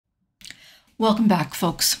Welcome back,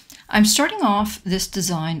 folks. I'm starting off this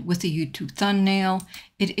design with a YouTube thumbnail.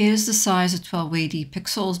 It is the size of 1280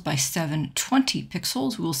 pixels by 720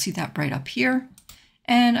 pixels. We'll see that right up here.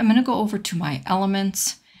 And I'm going to go over to my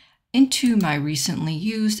elements, into my recently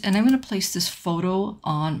used, and I'm going to place this photo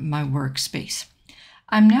on my workspace.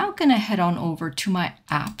 I'm now going to head on over to my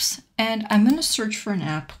apps, and I'm going to search for an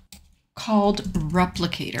app called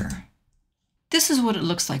Replicator. This is what it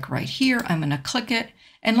looks like right here. I'm going to click it.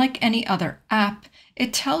 And like any other app,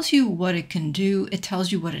 it tells you what it can do. It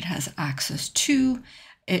tells you what it has access to.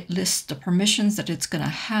 It lists the permissions that it's going to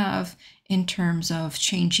have in terms of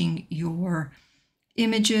changing your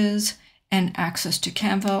images and access to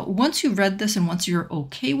Canva. Once you've read this and once you're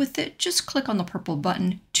okay with it, just click on the purple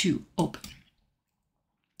button to open.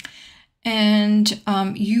 And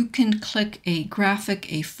you can click a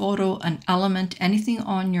graphic, a photo, an element, anything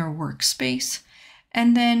on your workspace.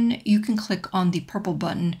 And then you can click on the purple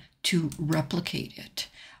button to replicate it.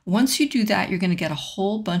 Once you do that, you're going to get a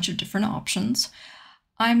whole bunch of different options.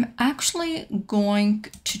 I'm actually going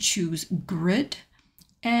to choose grid,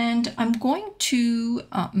 and I'm going to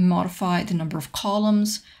modify the number of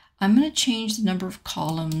columns. I'm going to change the number of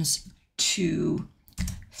columns to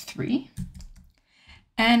 3.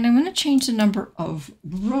 And I'm going to change the number of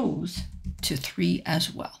rows to 3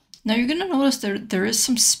 as well. Now you're going to notice there is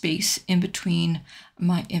some space in between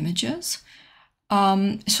my images.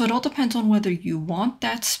 So it all depends on whether you want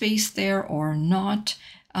that space there or not.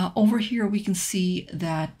 Over here we can see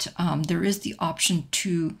that there is the option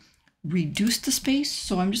to reduce the space.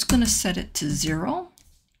 So I'm just going to set it to 0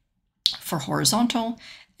 for horizontal.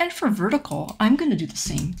 And for vertical, I'm going to do the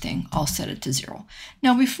same thing. I'll set it to 0.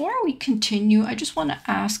 Now, before we continue, I just want to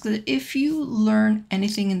ask that if you learn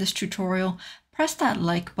anything in this tutorial, press that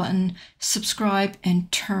like button, subscribe,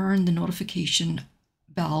 and turn the notification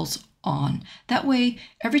bells on. That way,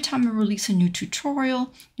 every time I release a new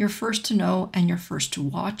tutorial, you're first to know and you're first to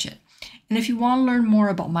watch it. And if you want to learn more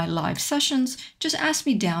about my live sessions, just ask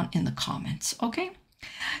me down in the comments, okay?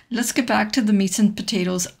 Let's get back to the meats and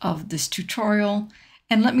potatoes of this tutorial.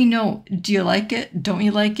 And let me know, do you like it? Don't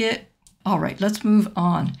you like it? All right, let's move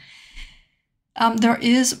on. There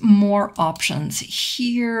is more options.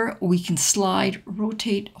 Here we can slide,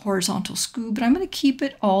 rotate, horizontal scoop, but I'm going to keep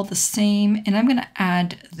it all the same, and I'm going to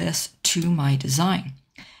add this to my design.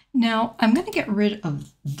 Now I'm going to get rid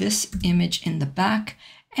of this image in the back,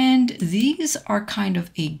 and these are kind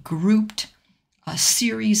of a grouped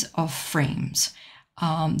series of frames.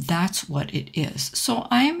 That's what it is. So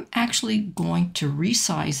I'm actually going to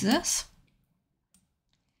resize this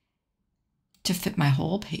to fit my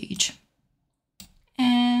whole page.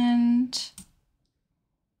 And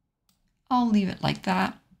I'll leave it like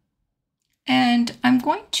that. And I'm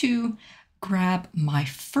going to grab my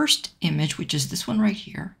first image, which is this one right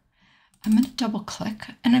here. I'm going to double click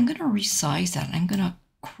and I'm going to resize that. I'm going to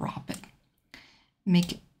crop it,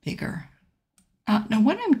 make it bigger. Now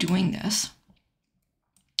when I'm doing this,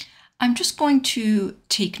 I'm just going to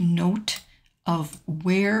take note of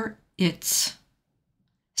where it's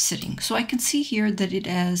sitting. So I can see here that it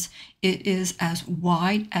is as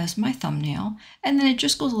wide as my thumbnail, and then it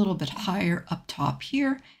just goes a little bit higher up top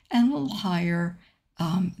here and a little higher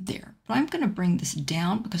there. But I'm going to bring this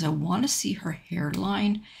down because I want to see her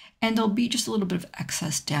hairline, and there'll be just a little bit of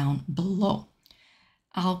excess down below.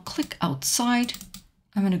 I'll click outside.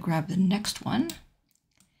 I'm going to grab the next one.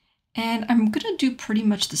 And I'm going to do pretty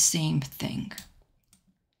much the same thing.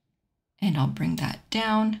 And I'll bring that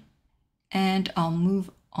down and I'll move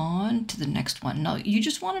on to the next one. Now, you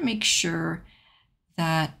just want to make sure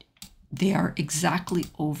that they are exactly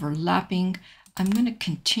overlapping. I'm going to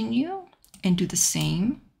continue and do the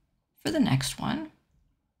same for the next one.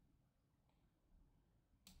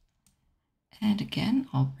 And again,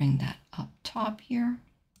 I'll bring that up top here.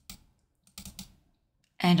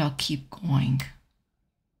 And I'll keep going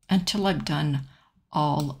until I've done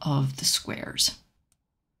all of the squares.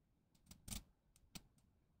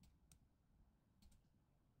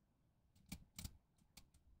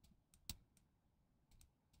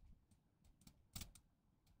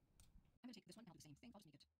 I'm going to take this one, I'll do the same thing, I'll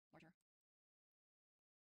just make it larger.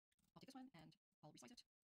 I'll take this one and I'll resize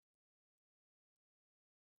it.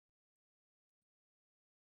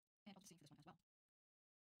 And I'll do the same for this one as well.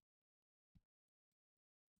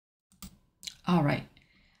 All right.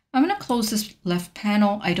 I'm going to close this left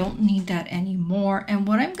panel. I don't need that anymore. And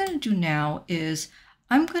what I'm going to do now is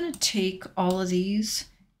I'm going to take all of these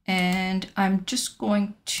and I'm just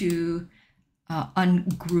going to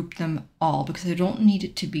ungroup them all because I don't need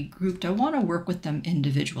it to be grouped. I want to work with them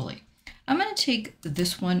individually. I'm going to take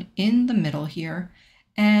this one in the middle here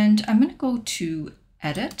and I'm going to go to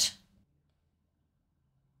Edit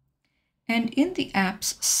And in the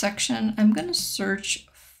apps section, I'm going to search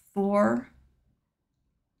for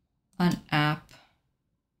an app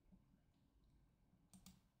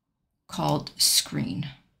called Screen.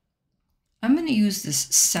 I'm going to use this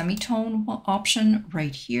semitone option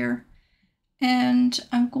right here, and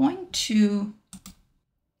I'm going to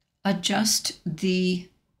adjust the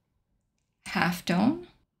halftone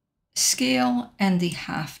scale and the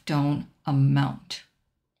halftone amount.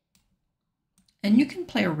 And you can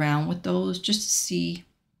play around with those just to see,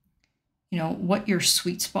 what your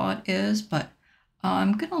sweet spot is, but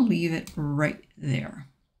I'm going to leave it right there.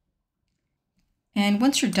 And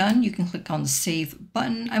once you're done, you can click on the Save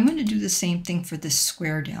button. I'm going to do the same thing for this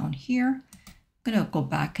square down here. I'm going to go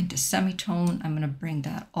back into semitone. I'm going to bring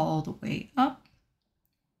that all the way up.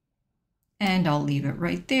 And I'll leave it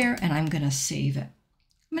right there, and I'm going to save it.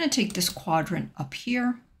 I'm going to take this quadrant up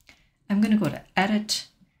here. I'm going to go to Edit,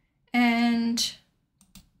 and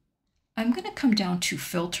I'm going to come down to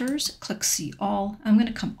Filters, click See All. I'm going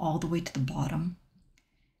to come all the way to the bottom.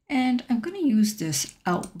 And I'm going to use this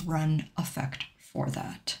Outrun effect for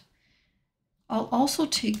that. I'll also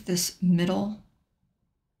take this middle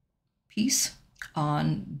piece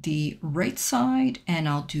on the right side, and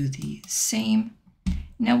I'll do the same.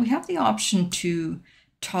 Now we have the option to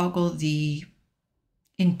toggle the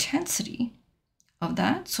intensity of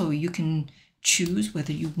that, so you can choose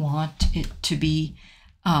whether you want it to be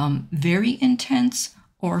very intense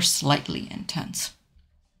or slightly intense.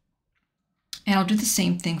 And I'll do the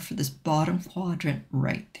same thing for this bottom quadrant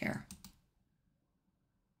right there.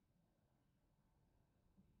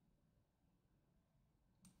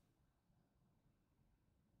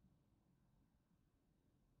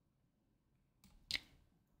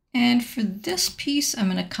 And for this piece,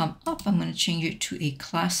 I'm going to come up, I'm going to change it to a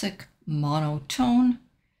classic monotone.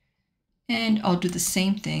 And I'll do the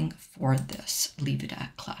same thing for this, leave it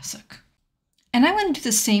at classic. And I'm going to do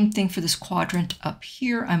the same thing for this quadrant up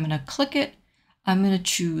here. I'm going to click it. I'm going to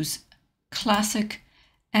choose classic,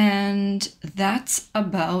 and that's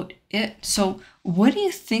about it. So what do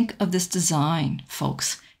you think of this design,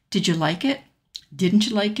 folks? Did you like it? Didn't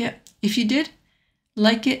you like it? If you did,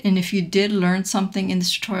 like it. And if you did learn something in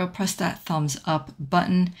this tutorial, press that thumbs up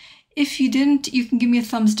button. If you didn't, you can give me a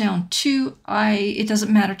thumbs down too. It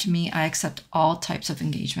doesn't matter to me. I accept all types of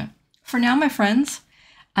engagement. For now, my friends,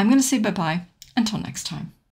 I'm going to say bye-bye. Until next time.